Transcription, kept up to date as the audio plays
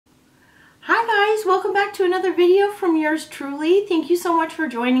to another video from yours truly. Thank you so much for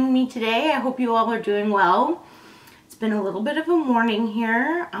joining me today. I hope you all are doing well. It's been a little bit of a morning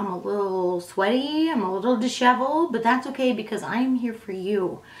here. I'm a little sweaty, I'm a little disheveled, but that's okay because I am here for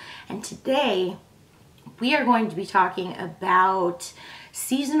you. And today we are going to be talking about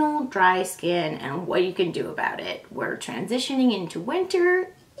seasonal dry skin and what you can do about it. We're transitioning into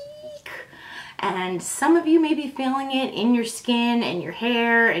winter. And some of you may be feeling it in your skin and your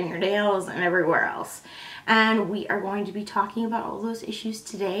hair and your nails and everywhere else. And we are going to be talking about all those issues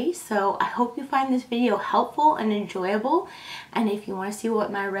today. So I hope you find this video helpful and enjoyable. And if you want to see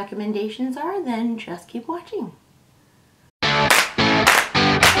what my recommendations are, then just keep watching.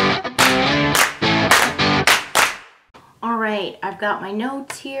 All right, I've got my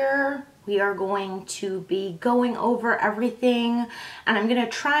notes here. We are going to be going over everything, and I'm going to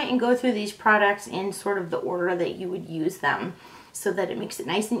try and go through these products in sort of the order that you would use them so that it makes it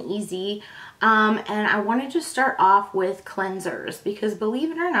nice and easy. And I wanted to start off with cleansers because, believe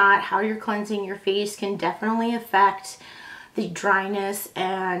it or not, how you're cleansing your face can definitely affect the dryness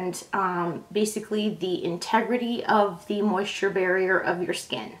and basically the integrity of the moisture barrier of your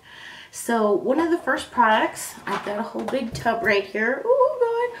skin. So one of the first products, I've got a whole big tub right here. Oh God.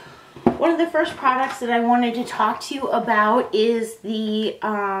 One of the first products that I wanted to talk to you about is the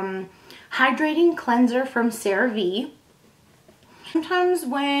Hydrating Cleanser from CeraVe. Sometimes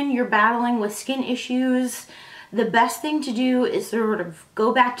when you're battling with skin issues, the best thing to do is sort of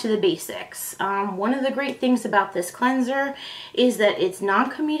go back to the basics. One of the great things about this cleanser is that it's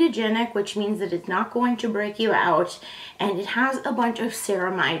non-comedogenic, which means that it's not going to break you out, and it has a bunch of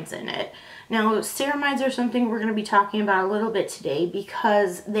ceramides in it. Now, ceramides are something we're going to be talking about a little bit today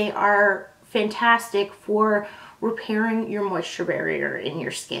because they are fantastic for repairing your moisture barrier in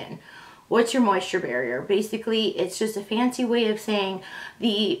your skin. What's your moisture barrier? Basically, it's just a fancy way of saying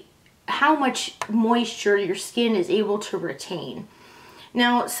how much moisture your skin is able to retain.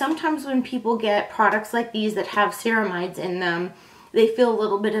 Now, sometimes when people get products like these that have ceramides in them, they feel a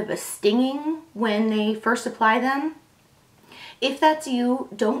little bit of a stinging when they first apply them. If that's you,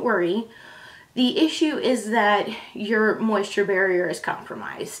 don't worry. The issue is that your moisture barrier is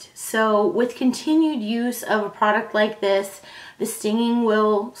compromised. So with continued use of a product like this, the stinging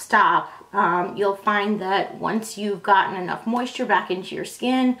will stop. You'll find that once you've gotten enough moisture back into your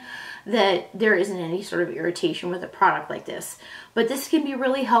skin, that there isn't any sort of irritation with a product like this. But this can be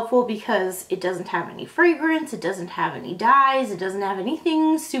really helpful because it doesn't have any fragrance, it doesn't have any dyes, it doesn't have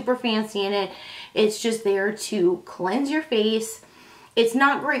anything super fancy in it. It's just there to cleanse your face. It's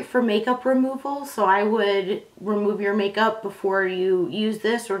not great for makeup removal, so I would remove your makeup before you use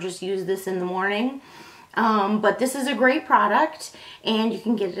this or just use this in the morning. But this is a great product and you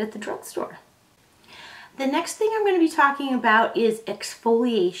can get it at the drugstore. The next thing I'm going to be talking about is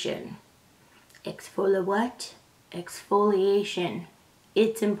exfoliation. What? Exfoliation.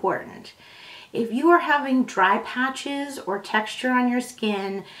 It's important. If you are having dry patches or texture on your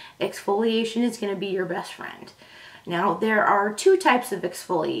skin, exfoliation is going to be your best friend. Now, there are two types of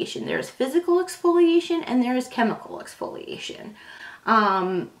exfoliation. There's physical exfoliation and there's chemical exfoliation.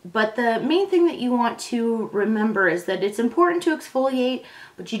 But the main thing that you want to remember is that it's important to exfoliate,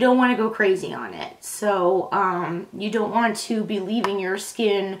 but you don't want to go crazy on it. So you don't want to be leaving your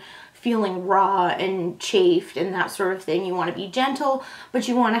skin feeling raw and chafed and that sort of thing. You want to be gentle, but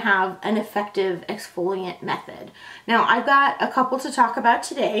you want to have an effective exfoliant method. Now, I've got a couple to talk about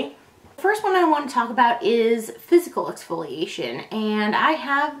today. The first one I want to talk about is physical exfoliation, and I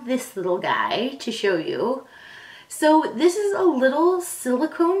have this little guy to show you. So this is a little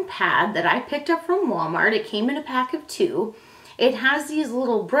silicone pad that I picked up from Walmart. It came in a pack of 2. It has these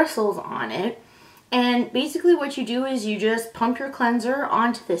little bristles on it, and basically what you do is you just pump your cleanser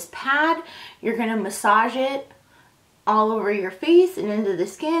onto this pad. You're going to massage it all over your face and into the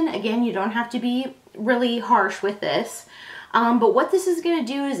skin. Again, you don't have to be really harsh with this. But what this is going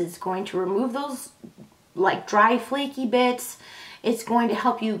to do is it's going to remove those like dry flaky bits. It's going to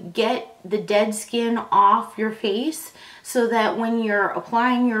help you get the dead skin off your face so that when you're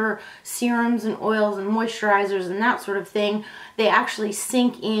applying your serums and oils and moisturizers and that sort of thing, they actually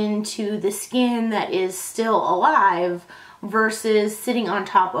sink into the skin that is still alive versus sitting on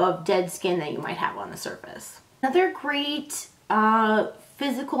top of dead skin that you might have on the surface. Another great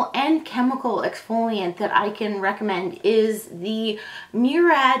physical and chemical exfoliant that I can recommend is the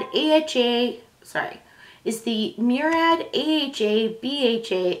Murad AHA BHA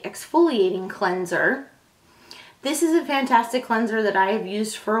Exfoliating Cleanser. This is a fantastic cleanser that I have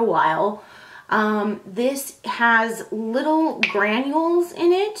used for a while. This has little granules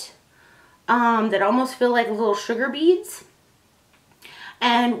in it that almost feel like little sugar beads.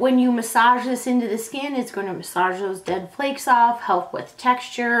 And when you massage this into the skin, it's going to massage those dead flakes off, help with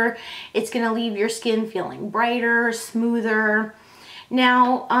texture. It's going to leave your skin feeling brighter, smoother.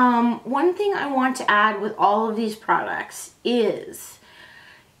 Now, one thing I want to add with all of these products is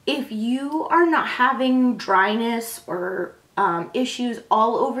if you are not having dryness or issues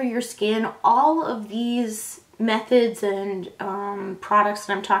all over your skin, all of these methods and products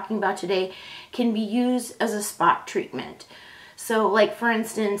that I'm talking about today can be used as a spot treatment. So like for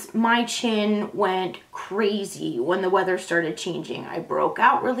instance, my chin went crazy when the weather started changing. I broke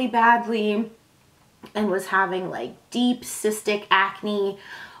out really badly and was having like deep cystic acne,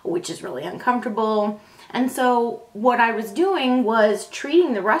 which is really uncomfortable. And so what I was doing was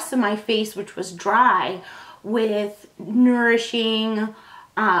treating the rest of my face, which was dry, with nourishing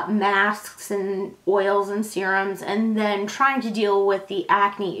masks and oils and serums, and then trying to deal with the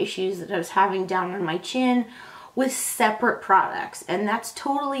acne issues that I was having down on my chin with separate products. And that's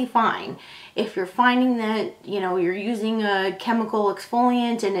totally fine. If you're finding that, you know, you're using a chemical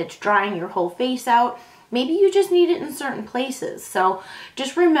exfoliant and it's drying your whole face out, maybe you just need it in certain places. So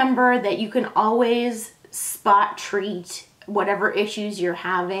just remember that you can always spot treat whatever issues you're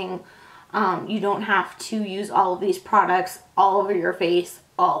having. You don't have to use all of these products all over your face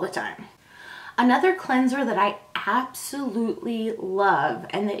all the time. Another cleanser that I absolutely love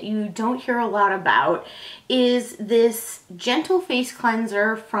and that you don't hear a lot about is this gentle face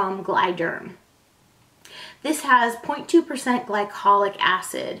cleanser from Glyderm. This has 0.2% glycolic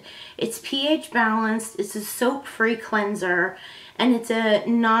acid. It's pH balanced, it's a soap-free cleanser, and it's a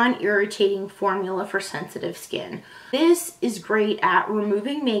non-irritating formula for sensitive skin. This is great at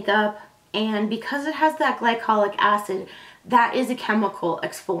removing makeup, and because it has that glycolic acid, that is a chemical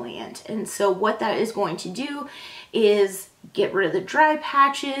exfoliant. And so what that is going to do is get rid of the dry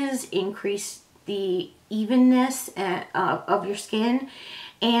patches, increase the evenness of your skin.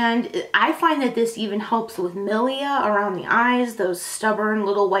 And I find that this even helps with milia around the eyes, those stubborn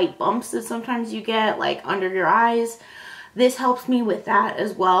little white bumps that sometimes you get like under your eyes. This helps me with that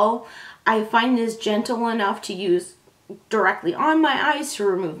as well. I find this gentle enough to use directly on my eyes to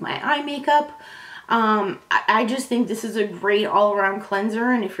remove my eye makeup. I just think this is a great all-around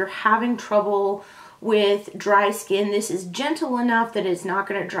cleanser, and if you're having trouble with dry skin, this is gentle enough that it's not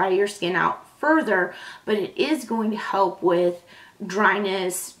going to dry your skin out further, but it is going to help with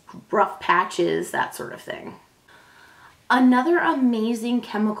dryness, rough patches, that sort of thing. Another amazing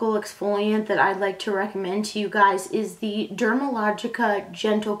chemical exfoliant that I'd like to recommend to you guys is the Dermalogica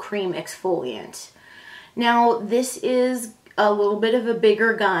Gentle Cream Exfoliant. Now, this is a little bit of a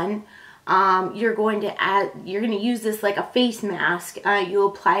bigger gun. You're going to use this like a face mask. You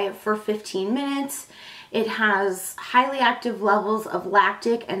apply it for 15 minutes. It has highly active levels of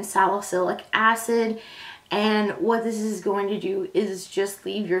lactic and salicylic acid. And what this is going to do is just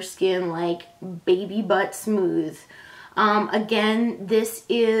leave your skin like baby butt smooth. Again, this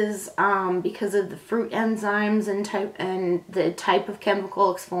is because of the fruit enzymes and the type of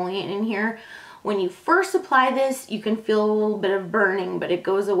chemical exfoliant in here. When you first apply this, you can feel a little bit of burning, but it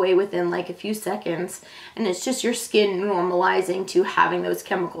goes away within like a few seconds, and it's just your skin normalizing to having those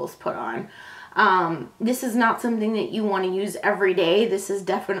chemicals put on. This is not something that you want to use every day. This is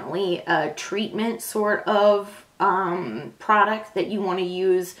definitely a treatment sort of product that you want to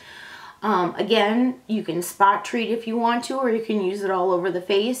use. Again, you can spot treat if you want to, or you can use it all over the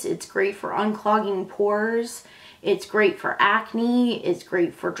face. It's great for unclogging pores. It's great for acne. It's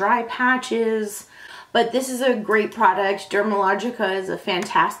great for dry patches. But this is a great product. Dermalogica is a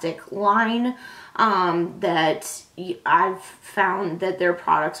fantastic line that I've found that their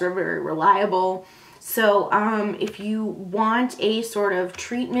products are very reliable. So if you want a sort of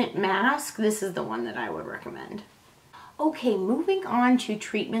treatment mask, this is the one that I would recommend. Okay, moving on to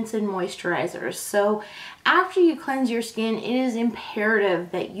treatments and moisturizers. So after you cleanse your skin, it is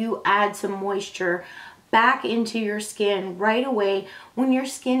imperative that you add some moisture back into your skin right away when your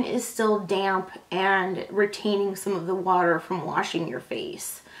skin is still damp and retaining some of the water from washing your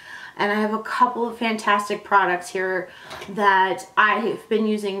face. And I have a couple of fantastic products here that I have been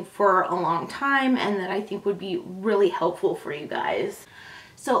using for a long time and that I think would be really helpful for you guys.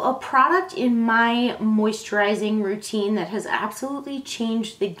 So a product in my moisturizing routine that has absolutely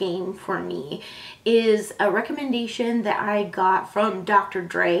changed the game for me is a recommendation that I got from Dr.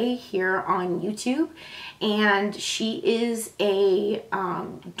 Dre here on YouTube. And she is a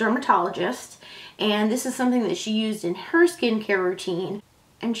dermatologist, and this is something that she used in her skincare routine.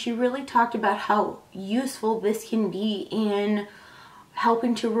 And she really talked about how useful this can be in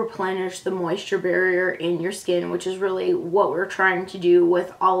helping to replenish the moisture barrier in your skin, which is really what we're trying to do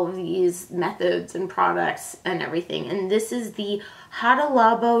with all of these methods and products and everything. And this is the Hado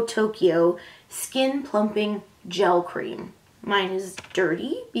Labo Tokyo Skin Plumping Gel Cream. Mine is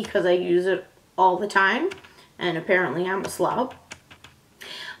dirty because I use it all the time, and apparently I'm a slob.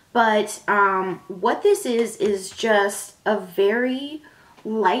 But what this is just a very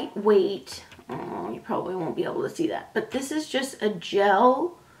lightweight, oh, you probably won't be able to see that, but this is just a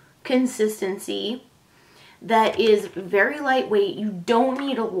gel consistency that is very lightweight. You don't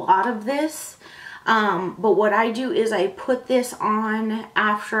need a lot of this, but what I do is I put this on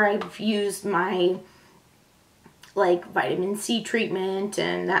after I've used my like vitamin C treatment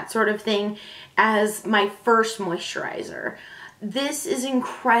and that sort of thing as my first moisturizer. This is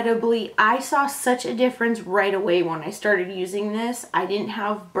incredibly, I saw such a difference right away when I started using this. I didn't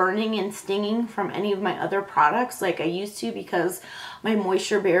have burning and stinging from any of my other products like I used to because my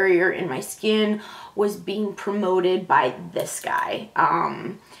moisture barrier in my skin was being promoted by this guy.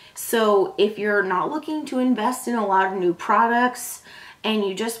 So if you're not looking to invest in a lot of new products and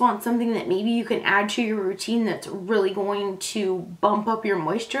you just want something that maybe you can add to your routine that's really going to bump up your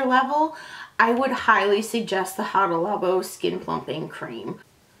moisture level, I would highly suggest the Hado Labo Skin Plumping Cream.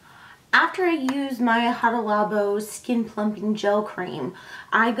 After I use my Hado Labo Skin Plumping Gel Cream,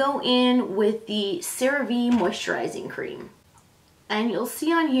 I go in with the CeraVe Moisturizing Cream. And you'll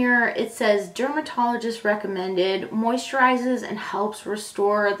see on here it says dermatologist recommended, moisturizes and helps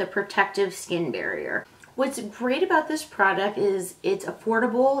restore the protective skin barrier. What's great about this product is it's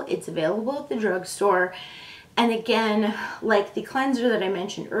affordable, it's available at the drugstore, and again, like the cleanser that I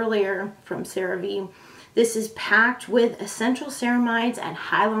mentioned earlier from CeraVe, this is packed with essential ceramides and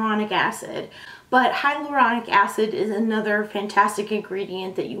hyaluronic acid. But hyaluronic acid is another fantastic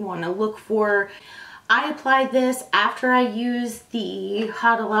ingredient that you want to look for. I applied this after I used the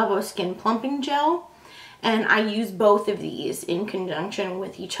Hado Labo Skin Plumping Gel, and I use both of these in conjunction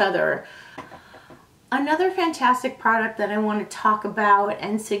with each other. Another fantastic product that I want to talk about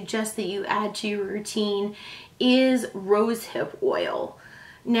and suggest that you add to your routine is Rosehip oil.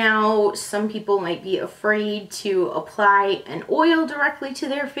 Now, some people might be afraid to apply an oil directly to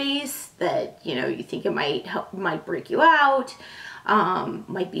their face, that, you know, you think it might break you out,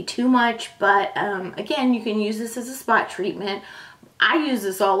 might be too much, but again, you can use this as a spot treatment. I use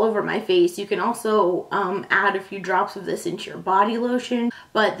this all over my face. You can also add a few drops of this into your body lotion.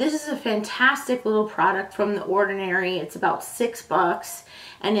 But this is a fantastic little product from The Ordinary. It's about $6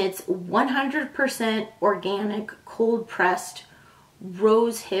 and it's 100% organic cold pressed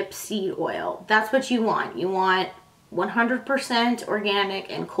rosehip seed oil. That's what you want. You want 100%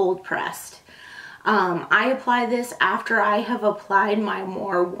 organic and cold pressed. I apply this after I have applied my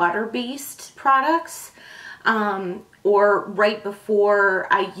more water-based products, or right before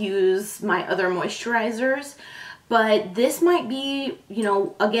I use my other moisturizers. But this might be, you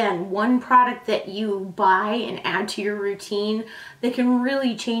know, again, one product that you buy and add to your routine that can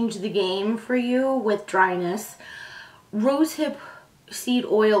really change the game for you with dryness. Rosehip seed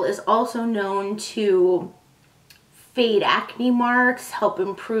oil is also known to fade acne marks, help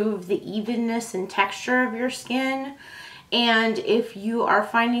improve the evenness and texture of your skin. And if you are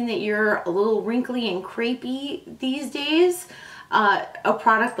finding that you're a little wrinkly and crepey these days, a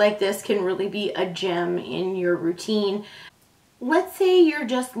product like this can really be a gem in your routine. Let's say you're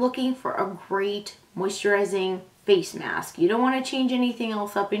just looking for a great moisturizing face mask. You don't want to change anything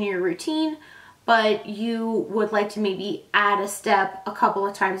else up in your routine, but you would like to maybe add a step a couple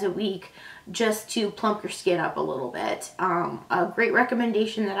of times a week just to plump your skin up a little bit. A great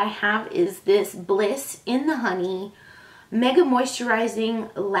recommendation that I have is this Bliss in the Honey Mega Moisturizing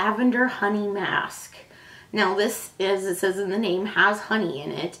Lavender Honey Mask. Now this, as it says in the name, has honey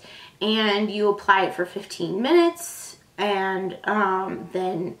in it, and you apply it for 15 minutes and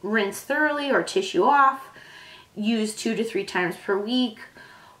then rinse thoroughly or tissue off. Use 2 to 3 times per week.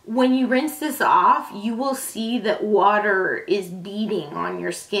 When you rinse this off, you will see that water is beading on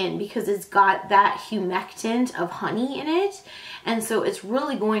your skin because it's got that humectant of honey in it. And so it's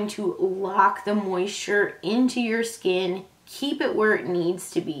really going to lock the moisture into your skin, keep it where it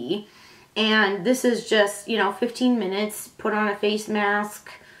needs to be. And this is just, you know, 15 minutes, put on a face mask,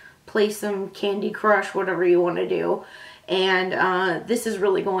 play some Candy Crush, whatever you want to do. And this is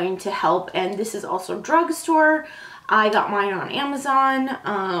really going to help. And this is also drugstore. I got mine on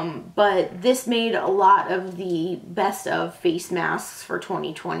Amazon, but this made a lot of the best of face masks for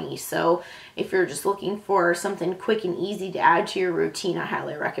 2020. So if you're just looking for something quick and easy to add to your routine, I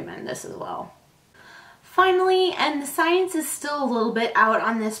highly recommend this as well. Finally, and the science is still a little bit out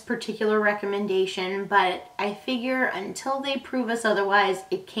on this particular recommendation, but I figure until they prove us otherwise,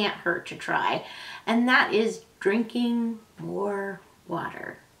 it can't hurt to try. And that is drinking more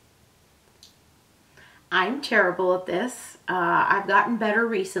water. I'm terrible at this. I've gotten better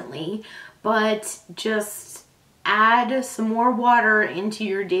recently, but just add some more water into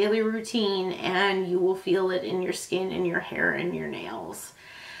your daily routine and you will feel it in your skin and your hair and your nails.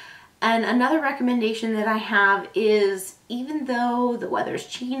 And another recommendation that I have is, even though the weather's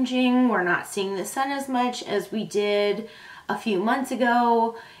changing, we're not seeing the sun as much as we did a few months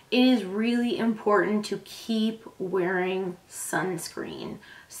ago, it is really important to keep wearing sunscreen.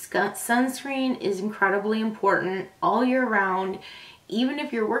 Sunscreen is incredibly important all year round. Even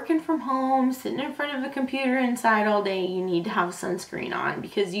if you're working from home, sitting in front of a computer inside all day, you need to have sunscreen on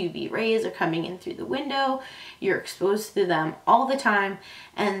because UV rays are coming in through the window. You're exposed to them all the time.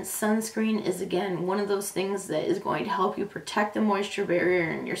 And sunscreen is, again, one of those things that is going to help you protect the moisture barrier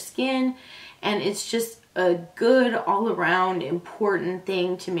in your skin. And it's just a good all-around important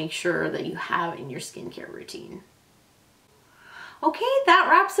thing to make sure that you have in your skincare routine. Okay, that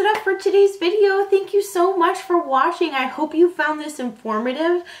wraps it up for today's video. Thank you so much for watching. I hope you found this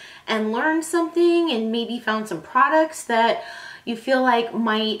informative and learned something and maybe found some products that you feel like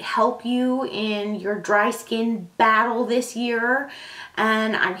might help you in your dry skin battle this year.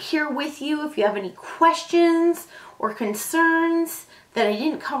 And I'm here with you if you have any questions or concerns that I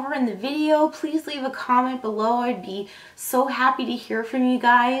didn't cover in the video. Please leave a comment below. I'd be so happy to hear from you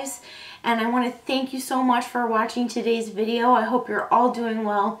guys. And I want to thank you so much for watching today's video. I hope you're all doing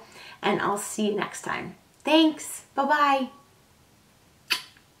well, and I'll see you next time. Thanks. Bye-bye.